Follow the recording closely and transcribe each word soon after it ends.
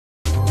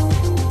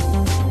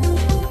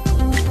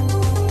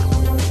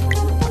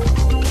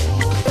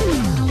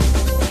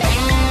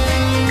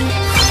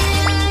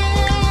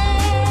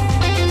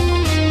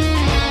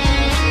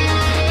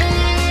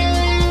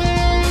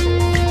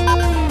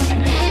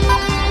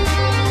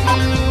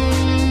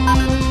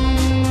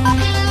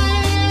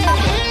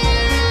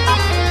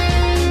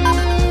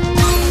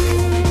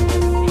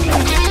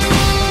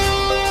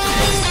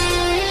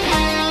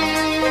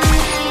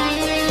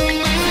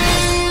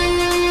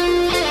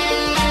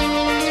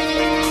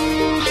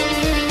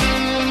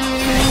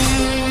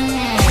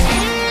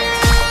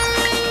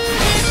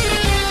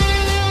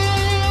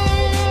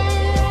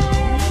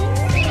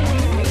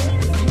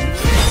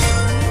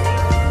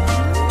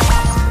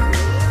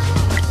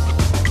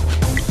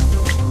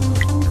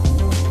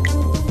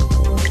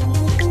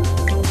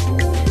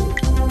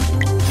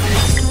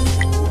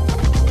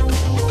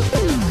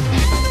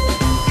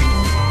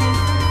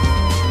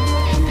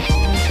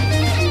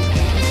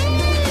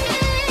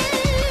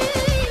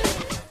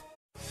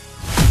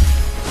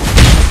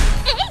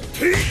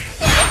ゴー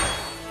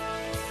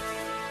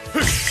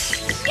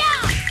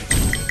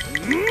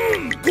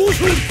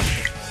ション。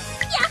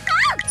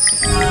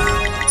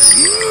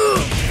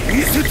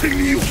見せて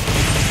みよう。一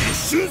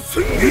瞬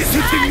戦見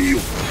せてみよ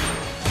う。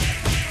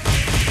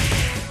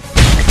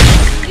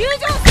友情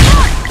スパ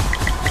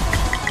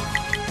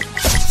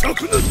ー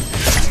灼熱。ゴ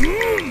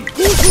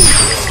ーション。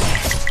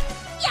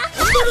ハ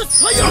ンドルス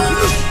パイア。ゴ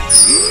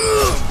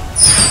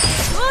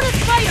ールス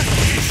パイア。一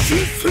瞬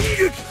戦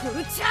撃。フ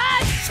ルチャ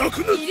ージ。灼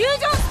熱。イリュー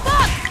ジョンスパー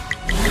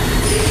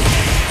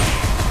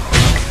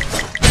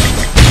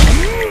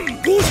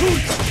ゴーション。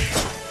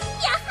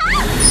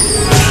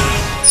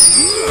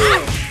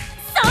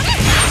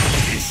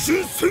一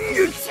瞬戦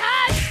撃。チャ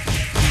ージ。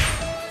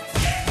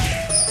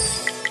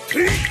テイ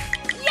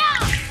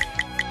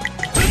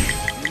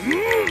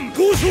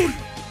ゴーション。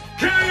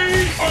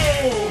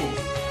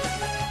KO。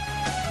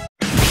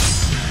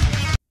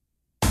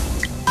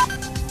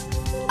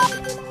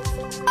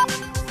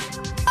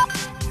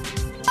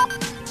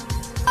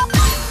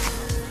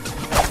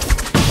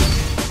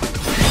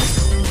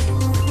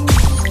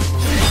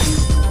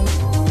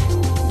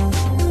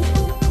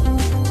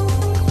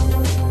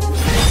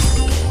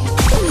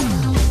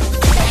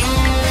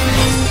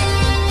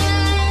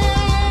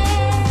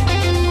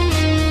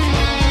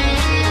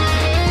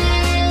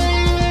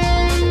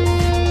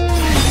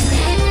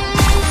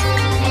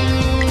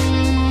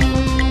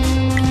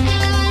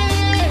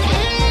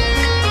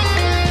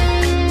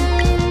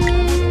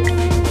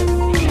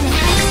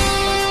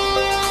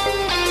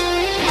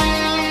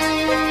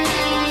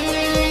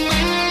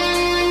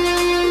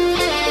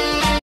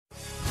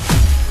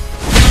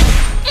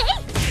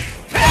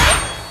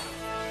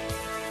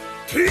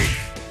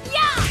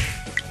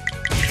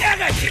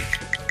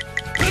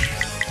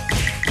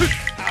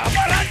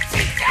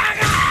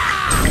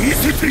見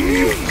せてみ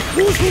よう。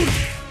ゴーション。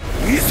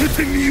見せ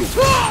てみよう。一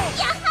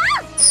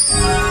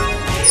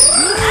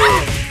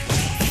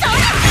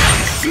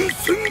瞬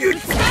戦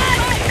撃。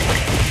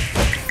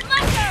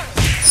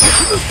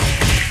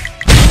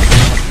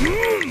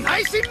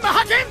内心魔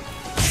派遣。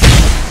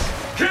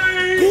ゴ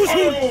ーショ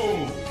ン。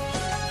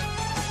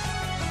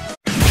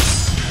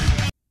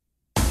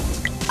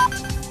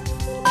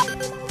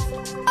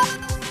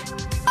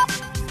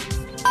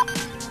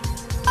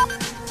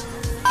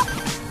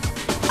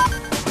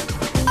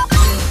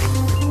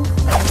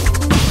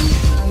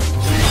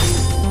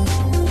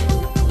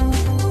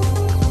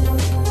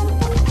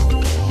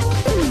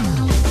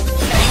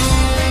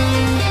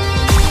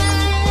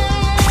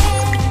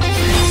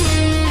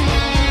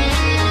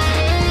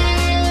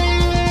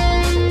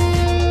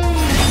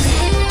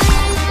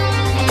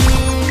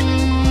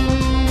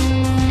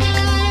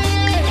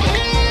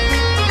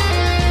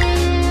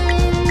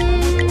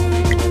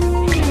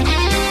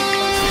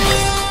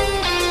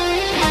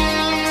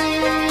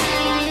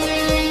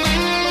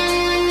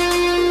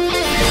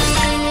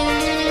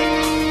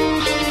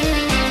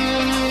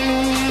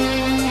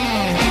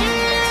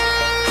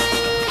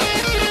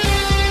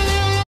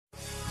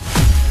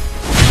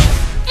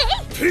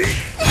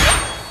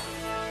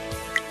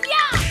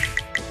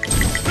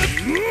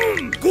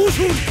ゴー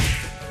ション。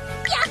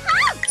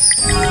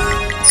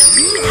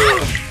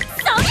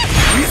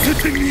見せ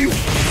てみよう。一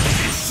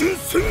瞬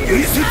戦撃。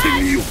見せて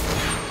みよう。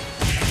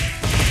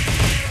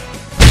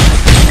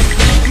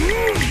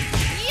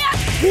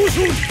ゴーシ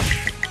ョン。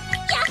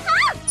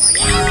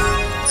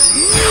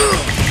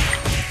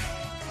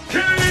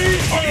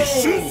一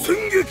瞬戦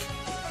撃。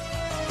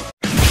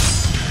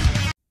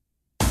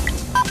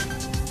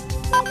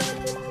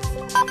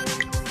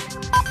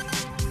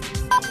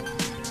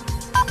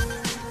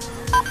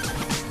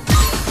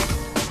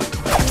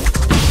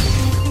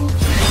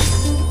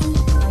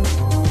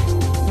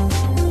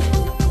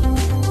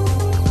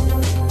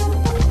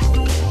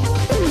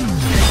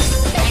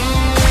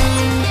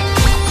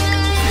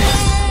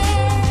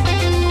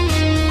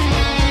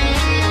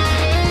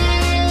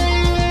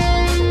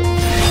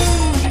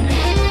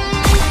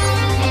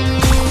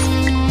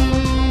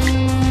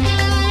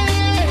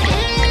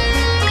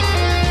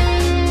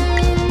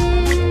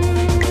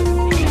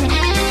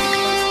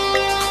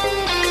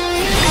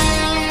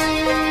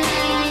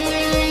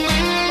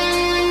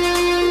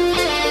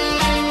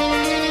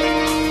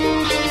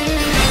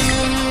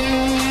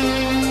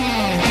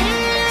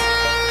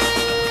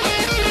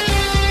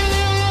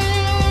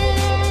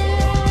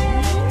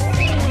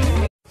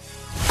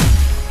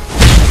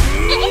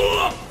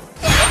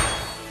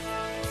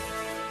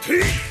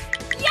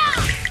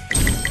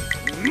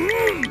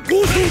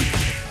ゴーション。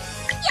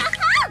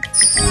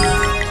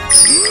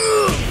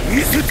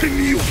見せて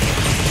みよう。一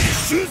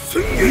瞬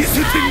戦撃。見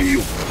せてみよ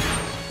う。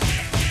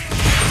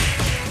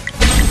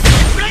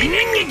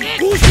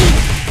ゴーション。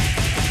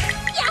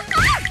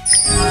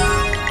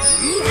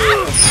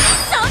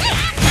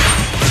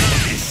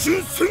一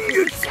瞬戦撃。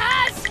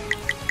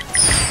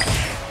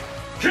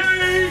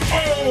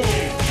KO。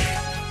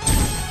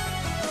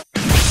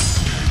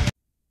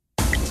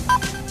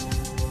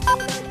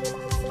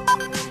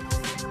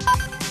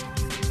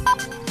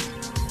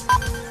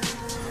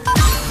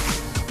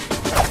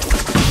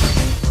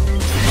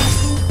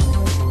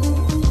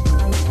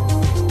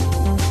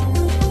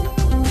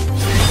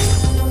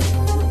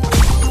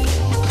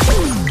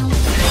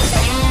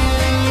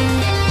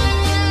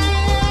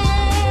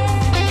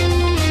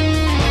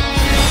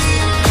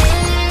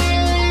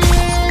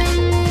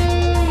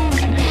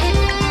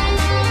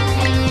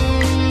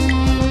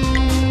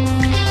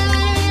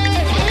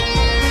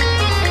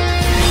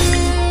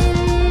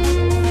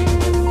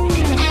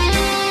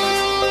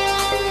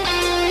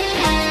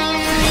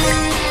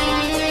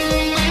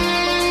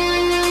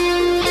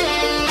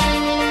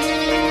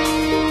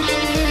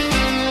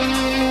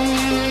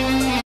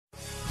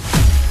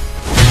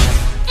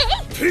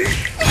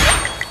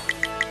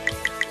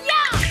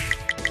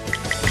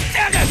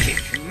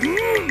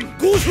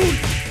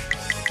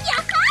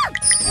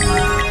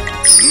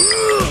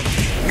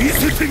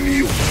てみ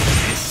よ。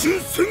一瞬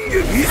宣言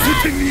見せ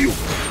てみよ。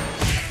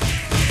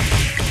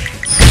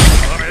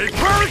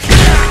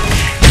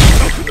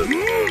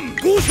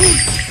ゴーソン。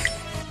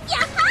や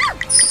っほ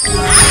ー。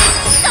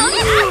それ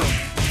だ。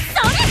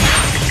それだ。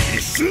一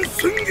瞬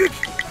戦撃。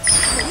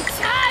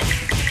チャージ。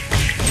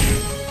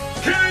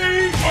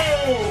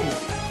KO。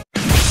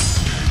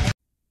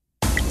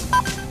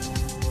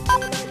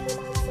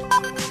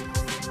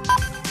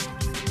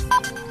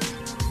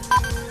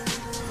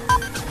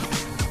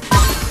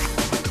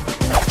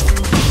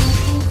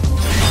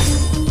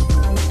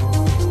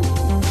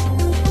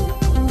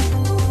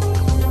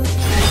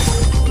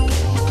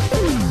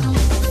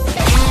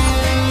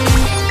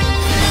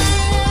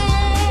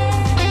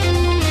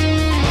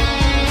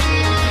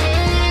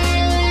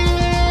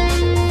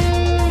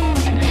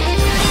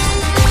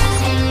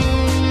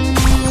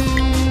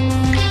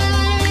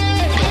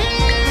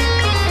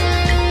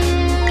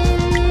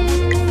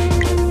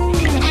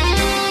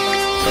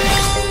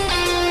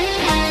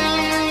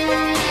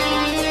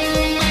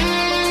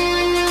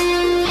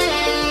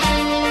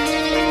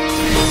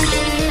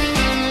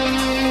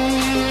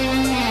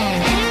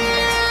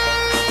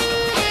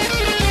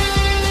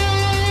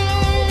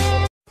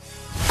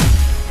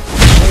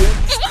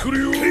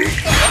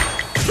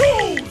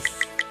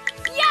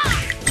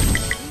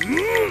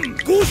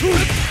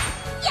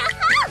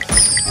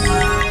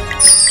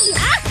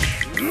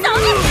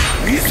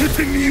見せ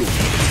てみよ。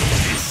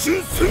一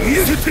瞬戦見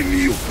せて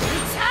みよ。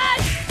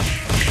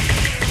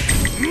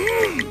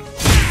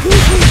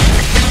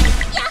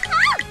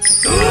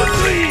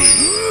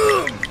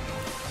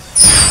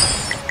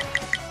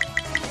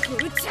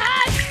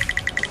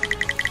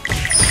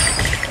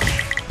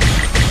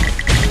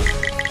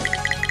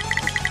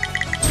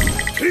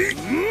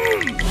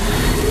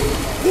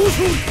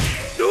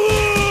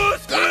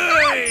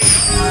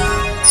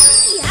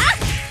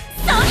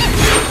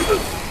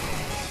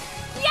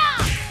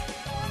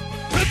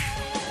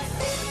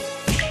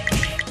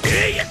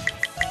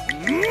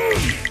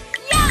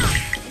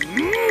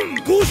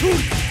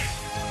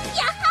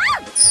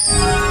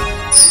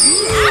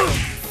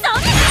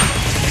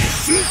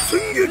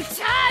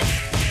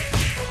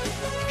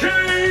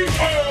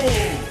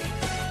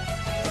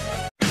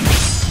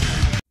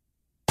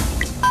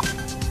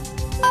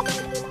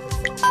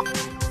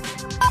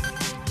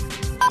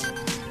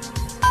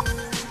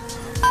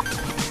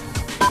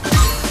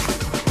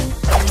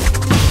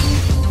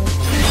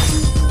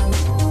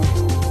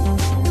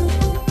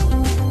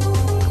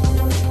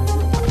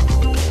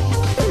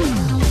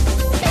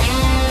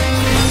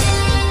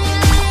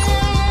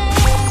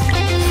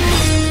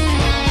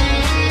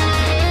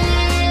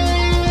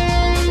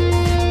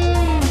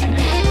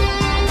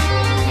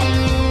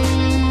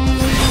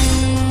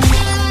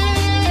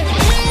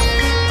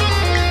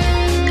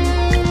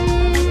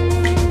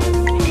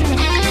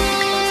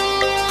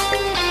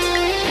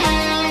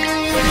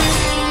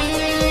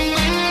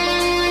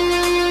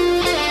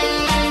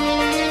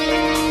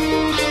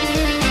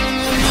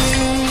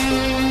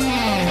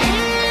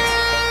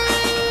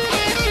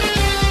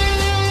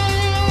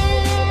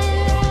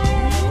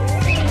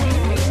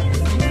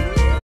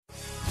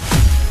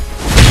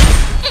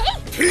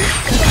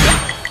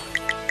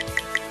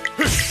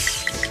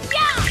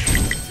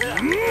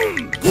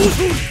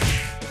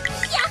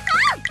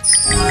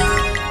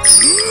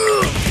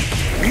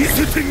見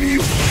せてみ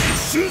よ。一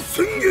瞬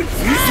宣言見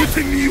せ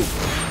てみよ。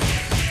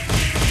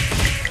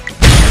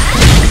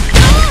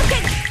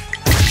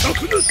灼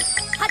熱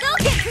波動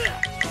拳。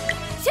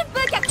疾風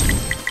脚。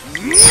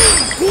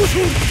ゴーソ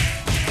ン。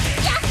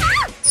やっほ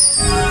ー。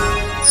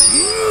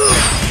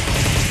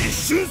一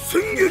瞬宣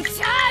言。チャ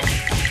ージ。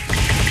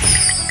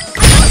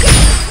波動拳。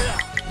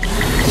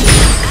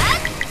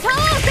超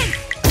拳。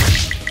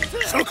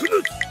灼熱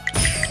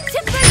疾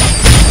風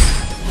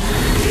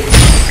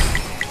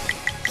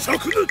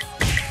灼熱。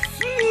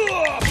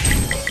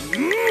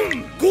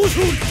ゴーソ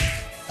ン。や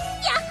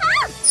っほ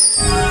ー。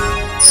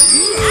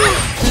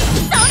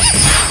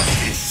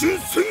一瞬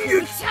宣言。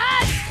チャ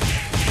ージ。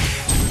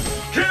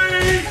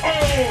KO。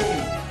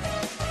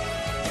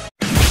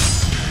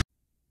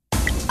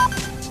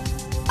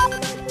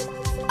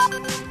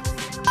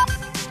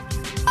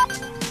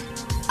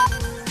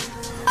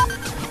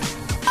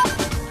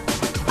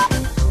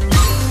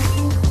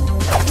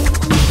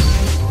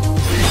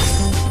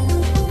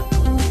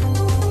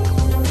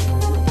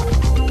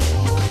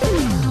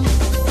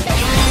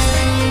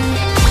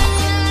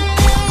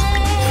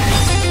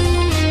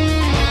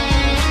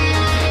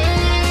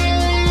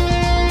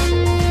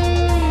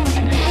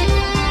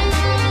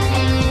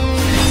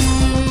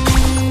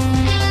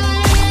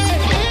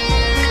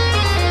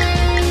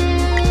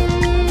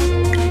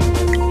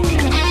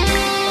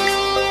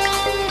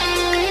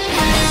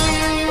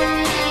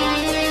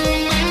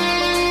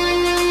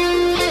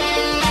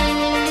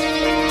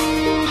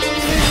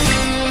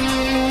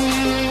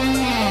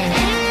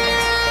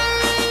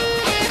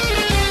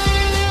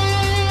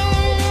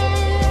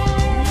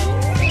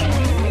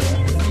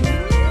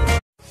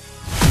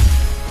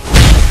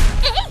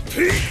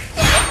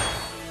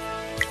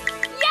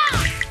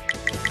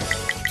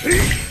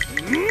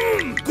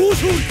ゴー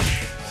ソン。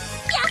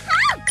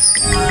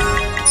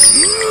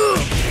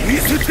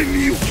せて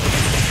みよ。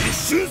一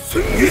瞬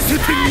戦見せ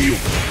てみよ。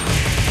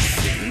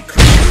真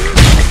空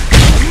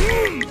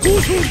ゴ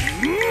ーソン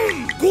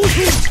ゴー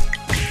ソン。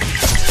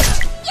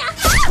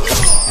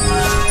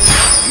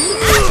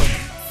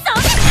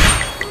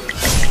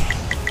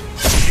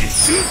一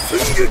瞬戦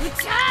撃。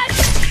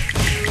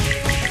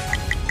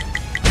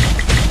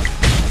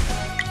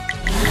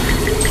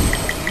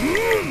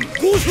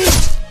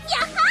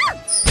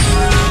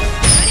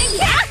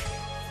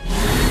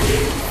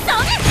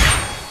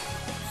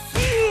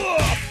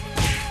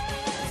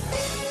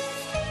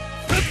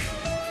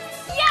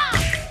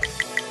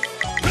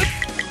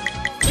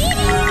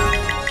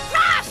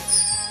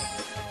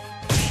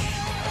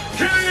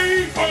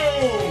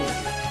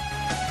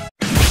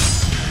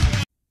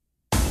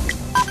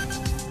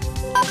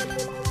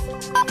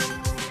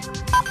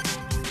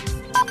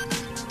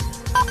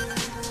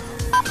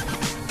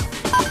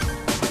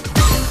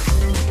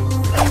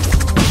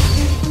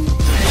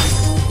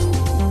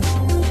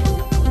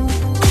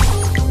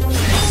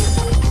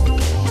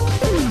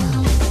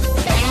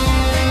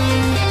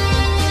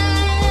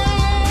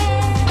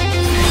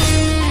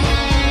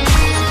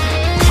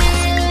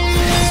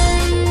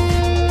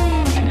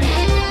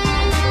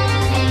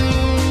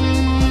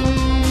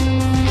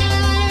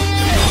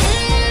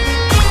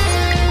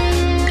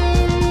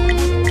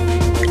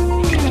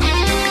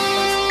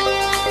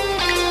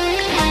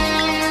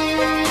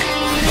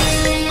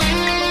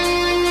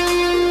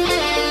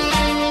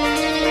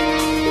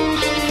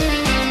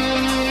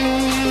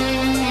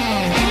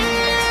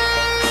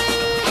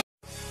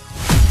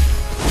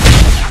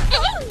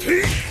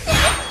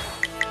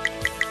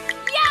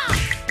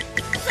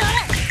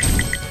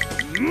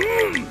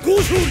ゴ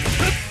ーソン。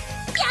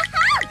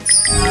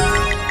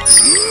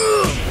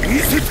見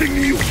せて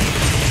みよ。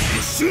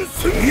一瞬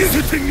戦見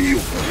せてみよ。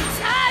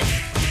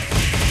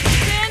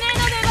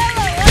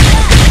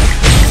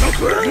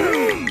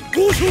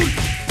ゴーソン。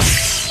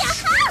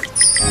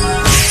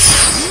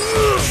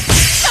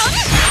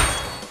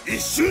一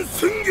瞬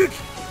戦撃。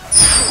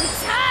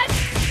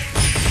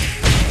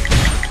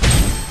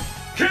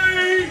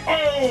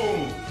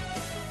KO。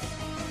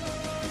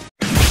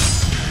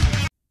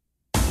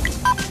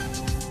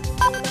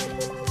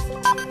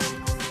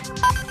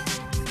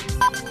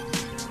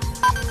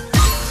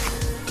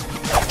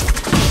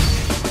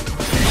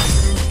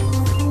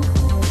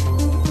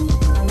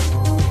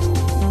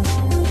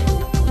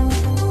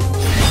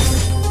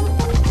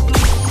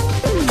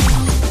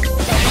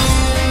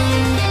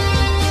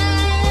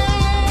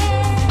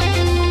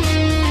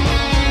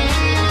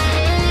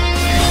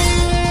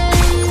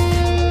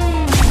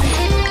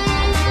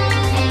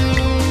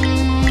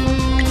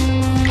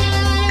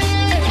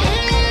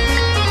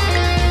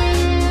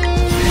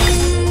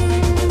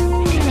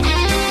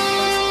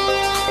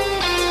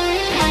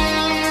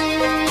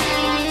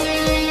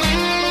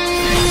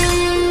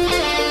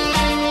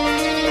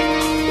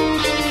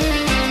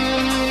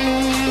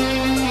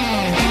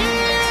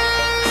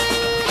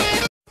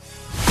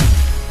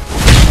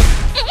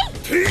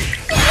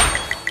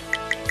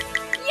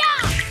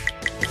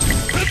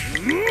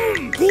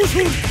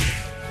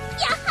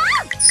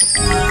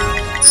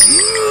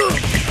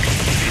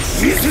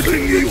見せて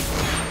みよ。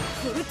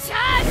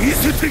見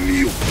せてみ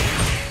よ。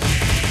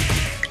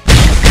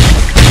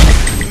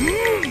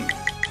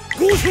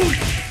ゴーソン。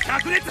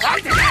灼熱入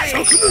ってない。灼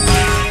熱。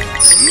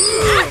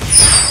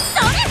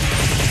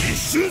一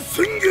瞬戦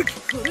撃。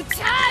フルチ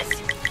ャージ。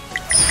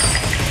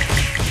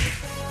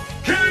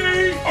KO。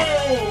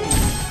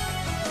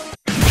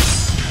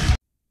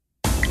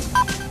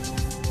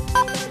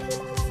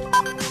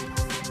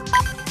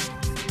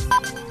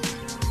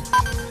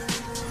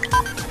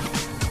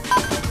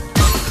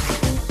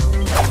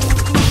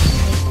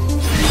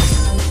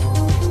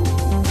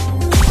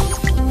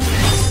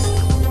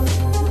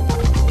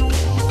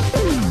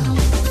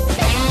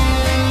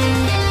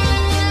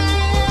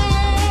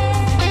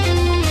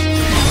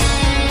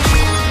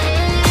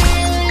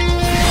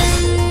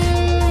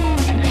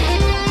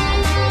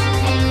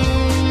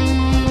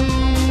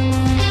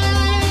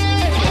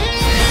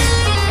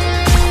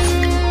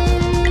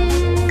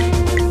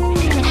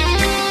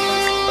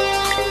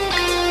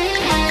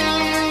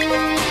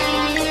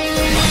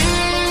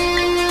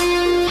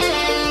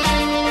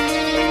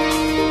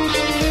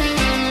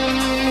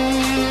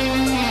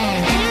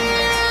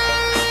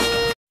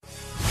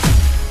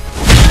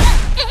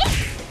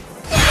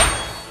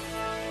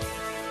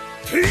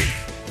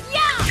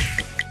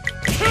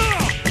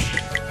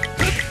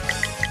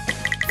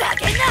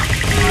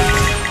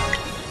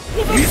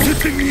見せ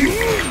てみよ。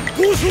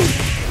ゴーソン。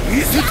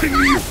見せてみ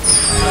よ。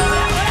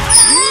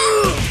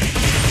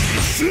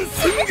一瞬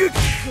戦撃。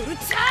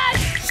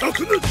灼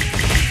熱。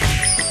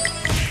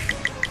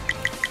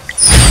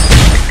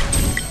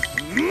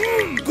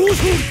ゴー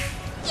ソン。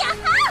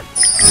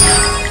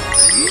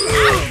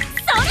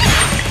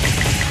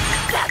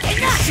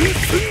一瞬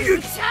戦撃。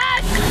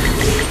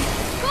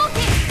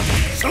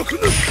灼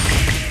熱。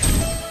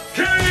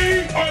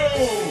KO。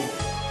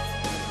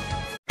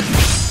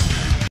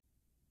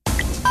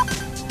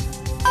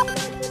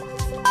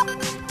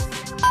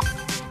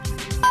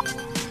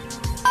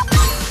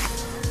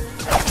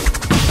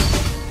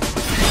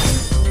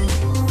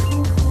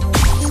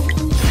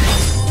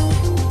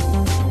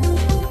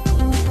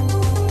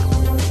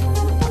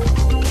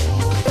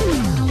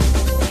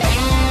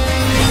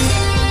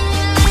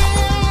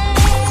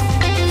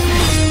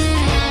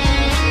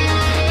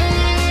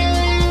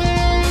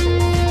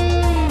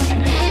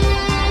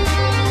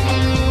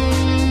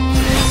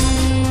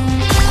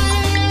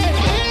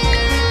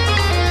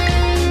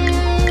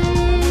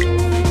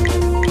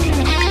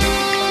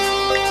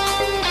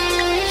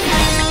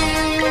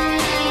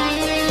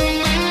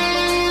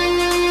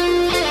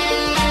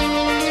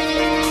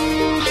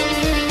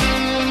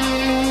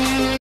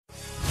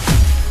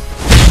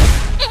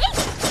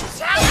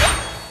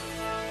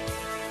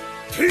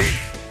てい